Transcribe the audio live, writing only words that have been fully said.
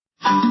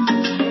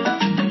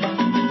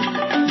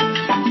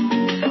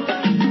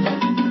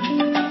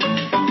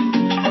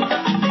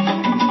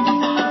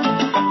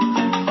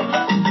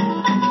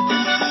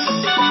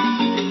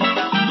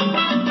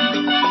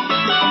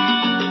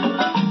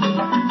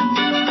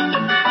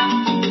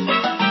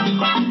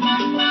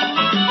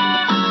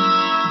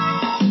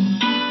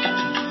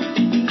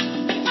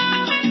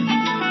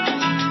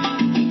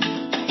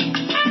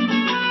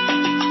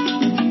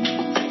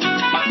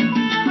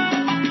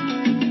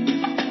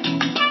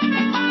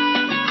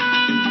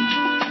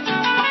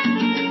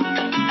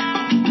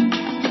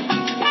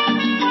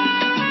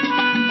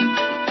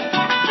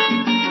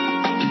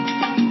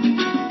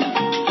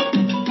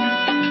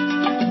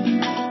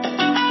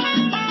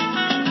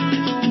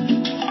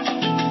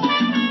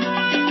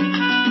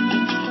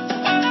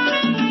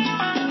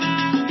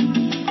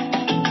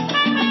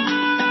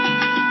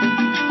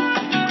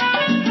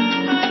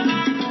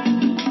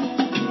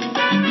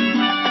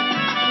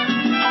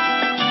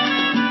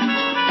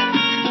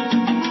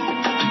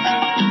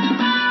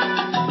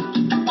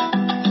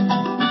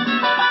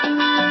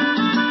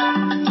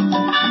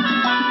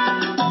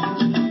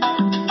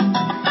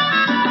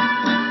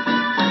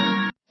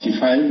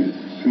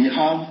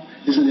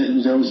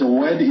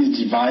world is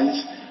divided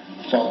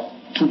for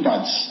two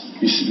parts.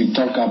 We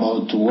talk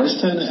about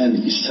Western and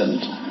Eastern.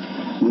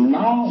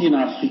 Now in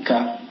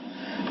Africa,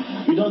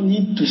 we don't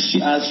need to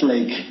see us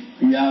like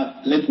we are.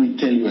 Let me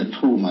tell you a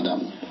truth,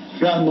 madam.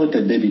 We are not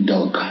a baby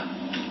dog.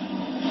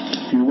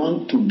 We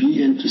want to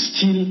be and to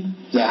steal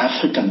the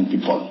African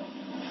people.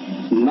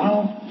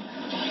 Now,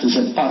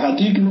 the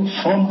paradigm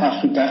from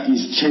Africa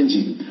is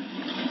changing.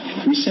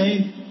 We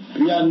say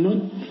we are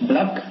not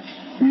black,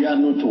 we are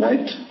not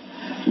white.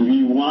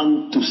 We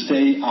want to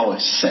stay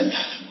ourselves.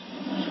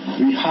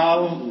 We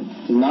have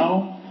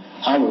now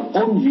our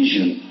own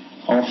vision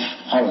of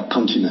our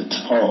continent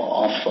or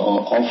of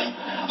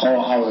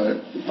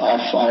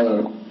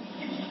our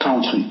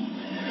country.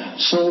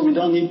 So we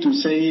don't need to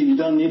say,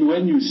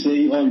 when you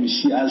say, oh, you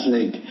see us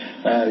like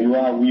you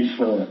are with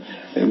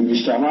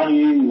Mr. Mari,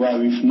 you are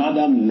with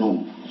Madam.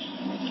 No.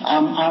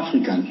 I'm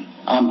African.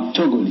 I'm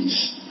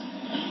Togolese.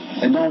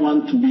 I don't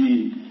want to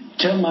be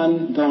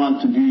German, don't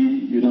want to be,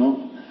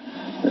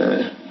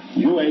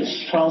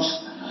 US, France.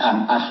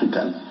 I'm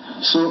African.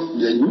 So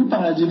the new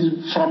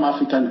paradigm from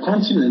African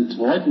continent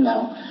right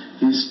now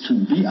is to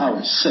be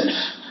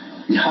ourselves.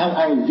 We have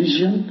our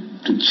vision.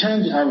 To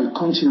change our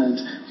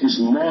continent is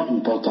more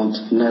important,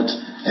 not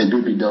a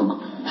baby dog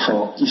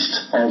for East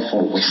or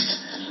for West.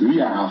 We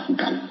are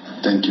African.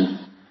 Thank you.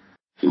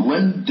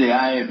 When the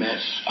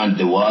IMF and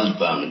the World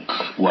Bank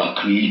were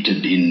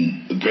created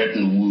in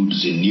Bretton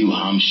Woods in New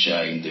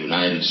Hampshire in the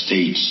United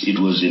States, it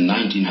was in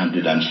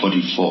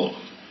 1944.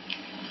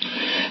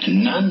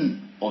 None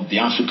of the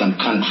African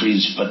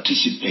countries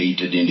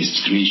participated in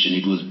its creation.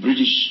 It was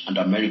British and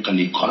American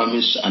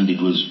economists, and it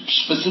was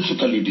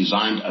specifically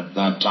designed at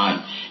that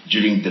time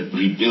during the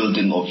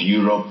rebuilding of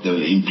Europe,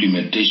 the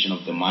implementation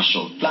of the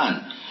Marshall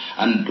Plan.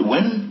 And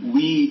when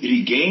we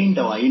regained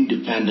our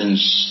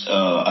independence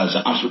as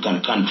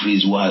African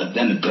countries, we were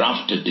then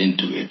grafted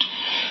into it.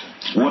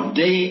 What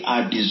they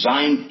are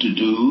designed to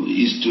do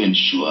is to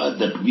ensure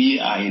that we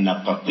are in a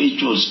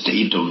perpetual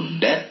state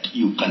of debt.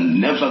 You can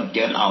never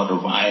get out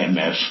of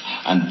IMF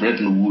and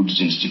Bretton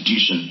Woods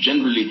institutions,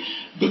 generally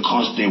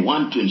because they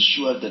want to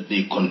ensure that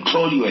they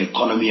control your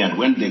economy, and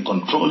when they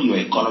control your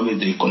economy,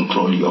 they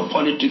control your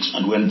politics,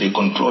 and when they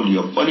control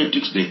your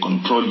politics, they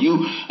control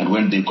you, and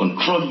when they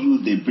control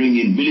you, they bring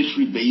in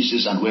military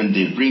bases, and when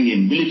they bring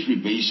in military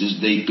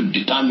bases, they could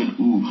determine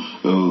who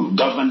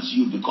governs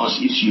you, because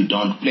if you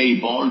don't play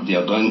ball, they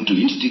are going to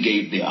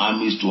instigate the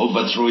armies to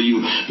overthrow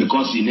you,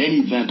 because in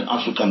any event,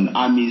 African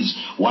armies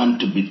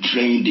want to be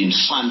trained in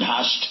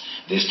Sandhurst.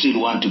 They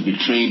still want to be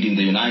trained in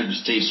the United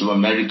States of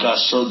America,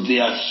 so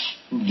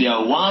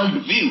their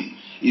world view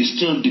is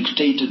still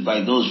dictated by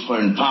those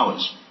foreign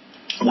powers.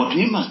 What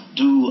we must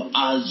do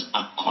as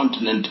a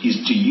continent is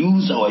to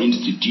use our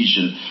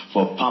institution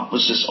for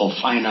purposes of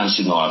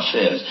financing our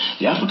affairs.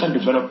 The African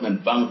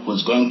Development Bank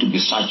was going to be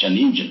such an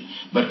engine,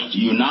 but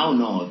you now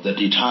know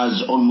that it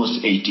has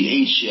almost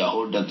 88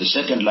 shareholders. The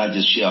second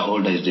largest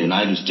shareholder is the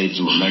United States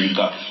of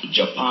America.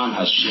 Japan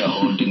has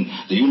shareholding.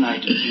 The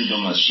United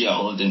Kingdom has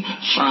shareholding.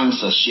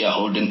 France has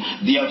shareholding.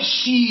 They have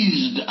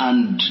seized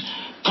and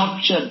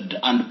captured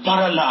and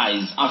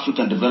paralyzed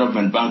African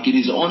Development Bank. It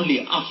is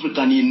only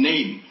African in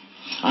name.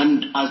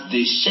 And as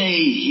they say,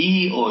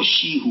 he or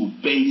she who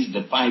pays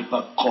the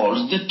piper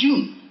calls the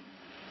tune.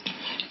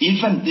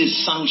 Even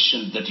this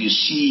sanction that you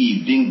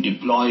see being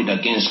deployed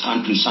against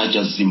countries such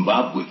as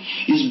Zimbabwe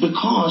is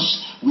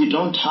because we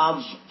don't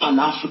have an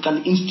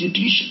African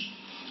institution.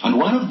 And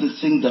one of the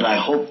things that I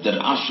hope that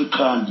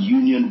African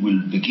Union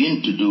will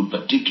begin to do,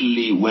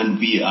 particularly when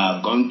we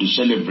are going to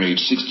celebrate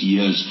 60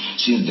 years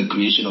since the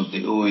creation of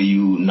the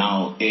OAU,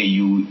 now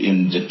AU,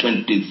 in the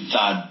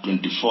 23rd,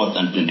 24th,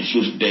 and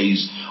 25th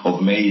days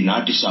of May in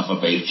Addis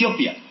Ababa,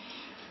 Ethiopia,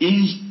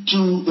 is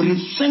to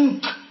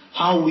rethink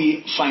how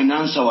we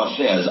finance our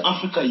affairs.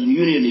 African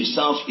Union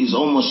itself is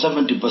almost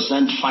 70%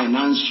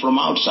 financed from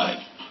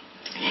outside.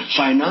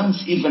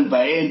 Financed even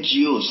by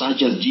NGOs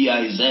such as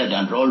GIZ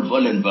and Raoul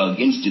Wallenberg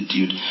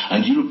Institute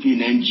and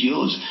European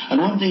NGOs.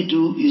 And what they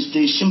do is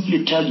they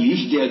simply tell you,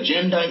 if the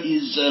agenda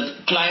is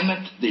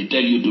climate, they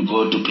tell you to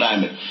go to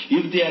climate.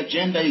 If the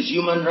agenda is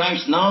human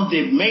rights, now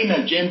the main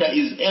agenda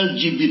is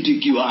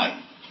LGBTQI.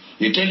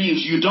 They tell you,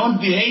 if you don't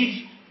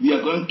behave, we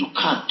are going to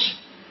cut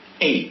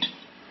aid.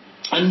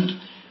 And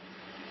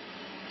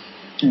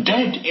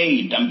dead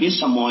aid,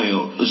 Dambisa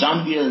Moyo,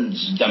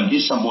 Zambians,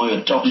 Dambisa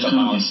Moyo talks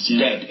about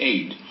dead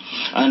aid.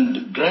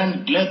 And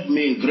Greg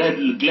Mills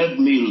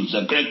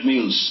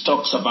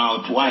talks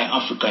about why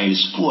Africa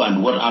is poor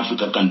and what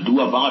Africa can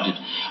do about it.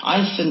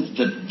 I think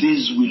that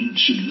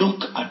should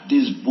look at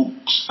these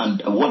books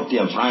and what they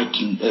have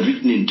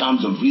written in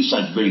terms of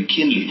research very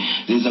keenly.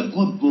 There's a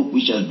good book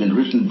which has been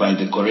written by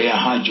the Korea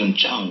Ha-Joon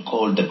Chang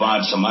called The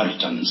Bad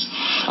Samaritans.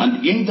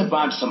 And in The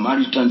Bad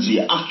Samaritans, he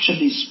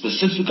actually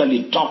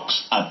specifically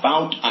talks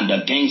about and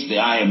against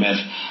the IMF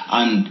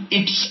and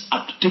its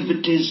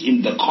activities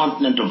in the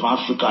continent of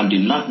Africa and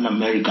in Latin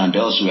America and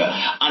elsewhere,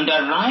 and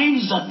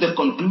arrives at the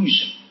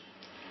conclusion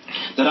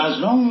that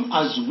as long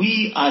as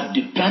we are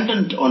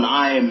dependent on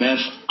IMF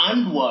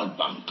and World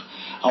Bank,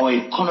 our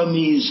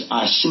economies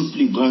are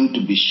simply going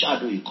to be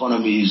shadow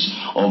economies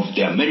of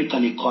the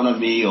American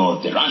economy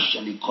or the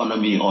Russian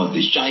economy or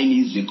the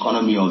Chinese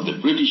economy or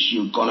the British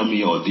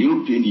economy or the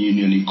European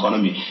Union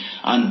economy.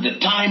 And the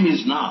time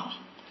is now.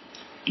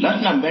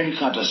 Latin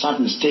America at a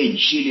certain stage,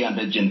 Chile and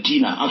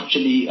Argentina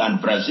actually and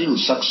Brazil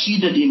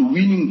succeeded in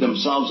weaning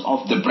themselves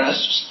off the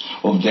breasts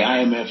of the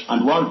IMF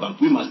and World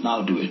Bank. We must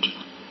now do it.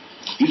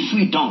 If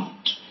we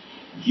don't,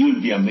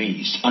 you'll be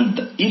amazed. And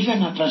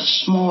even at a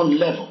small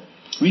level,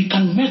 we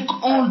can make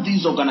all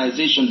these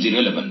organizations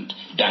irrelevant.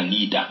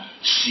 Danida,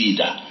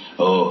 SIDA,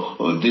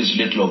 or this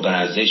little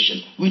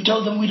organization. We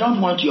tell them we don't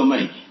want your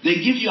money. They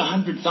give you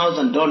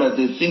 $100,000.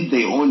 They think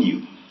they own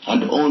you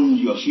and own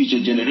your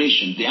future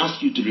generation. They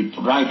ask you to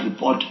write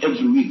report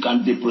every week,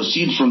 and they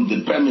proceed from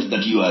the premise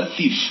that you are a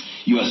thief.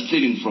 You are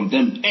stealing from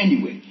them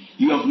anyway.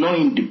 You have no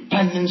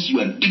independence.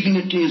 Your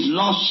dignity is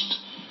lost.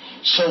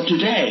 So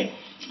today,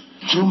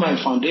 through my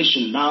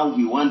foundation, now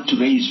we want to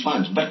raise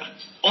funds, but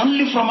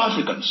only from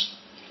Africans.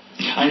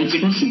 I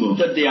believe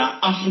that there are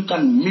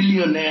African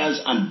millionaires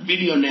and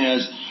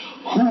billionaires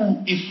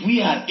who, if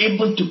we are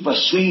able to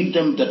persuade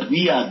them that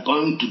we are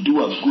going to do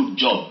a good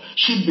job,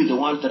 should be the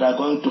ones that are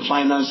going to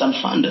finance and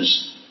fund us.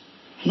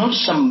 Not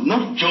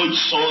George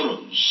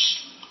Soros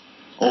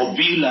or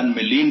Bill and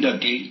Melinda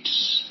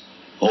Gates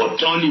or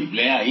Tony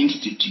Blair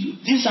Institute.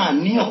 These are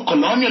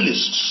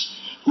neo-colonialists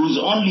whose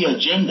only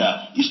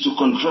agenda is to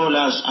control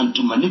us and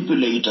to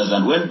manipulate us.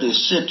 And when they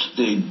sit,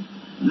 they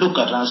look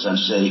at us and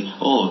say,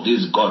 oh,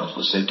 these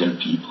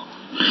God-forsaken people.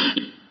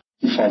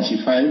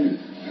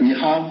 45, we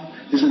have,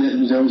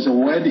 the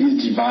world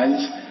is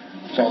divided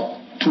for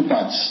two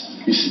parts.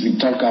 We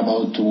talk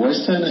about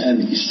Western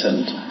and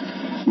Eastern.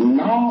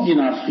 Now in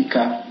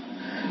Africa,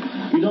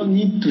 we don't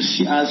need to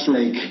see us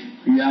like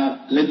we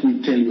are. Let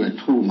me tell you a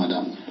truth,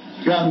 madam.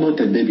 You are not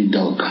a baby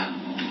dog.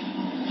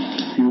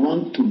 You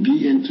want to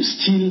be and to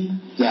steal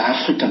the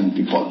African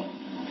people.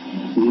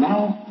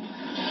 Now,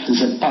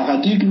 the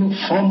paradigm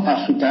from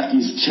Africa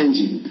is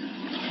changing.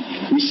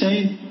 We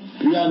say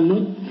we are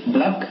not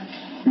black,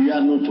 we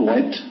are not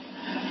white,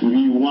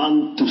 we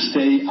want to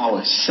stay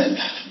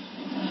ourselves.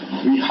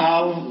 We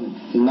have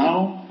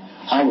now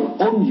our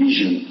own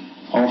vision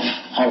of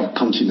our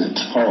continent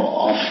or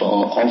of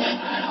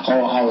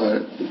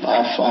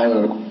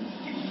our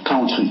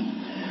country.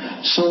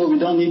 So we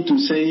don't need to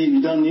say,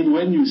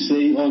 when you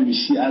say, oh, you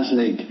see us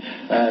like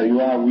you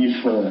are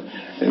with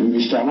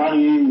Mr.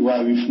 Mari, you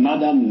are with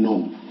Madam.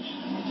 No.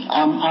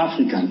 I'm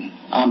African.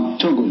 I'm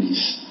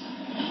Togolese.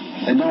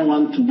 I don't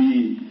want to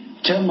be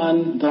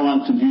German, don't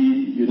want to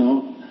be,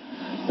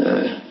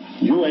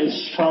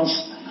 US, France.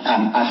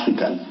 I'm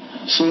African.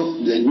 So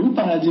the new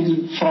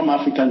paradigm from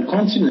African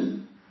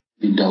continent,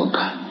 the dog.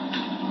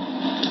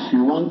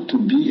 You want to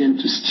be and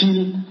to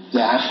steal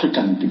the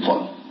African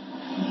people.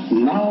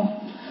 Now,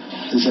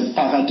 the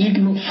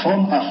paradigm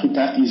from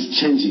Africa is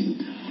changing.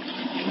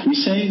 We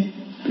say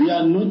we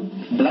are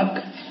not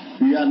black,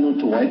 we are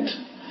not white,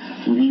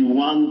 we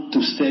want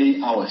to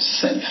stay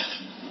ourselves.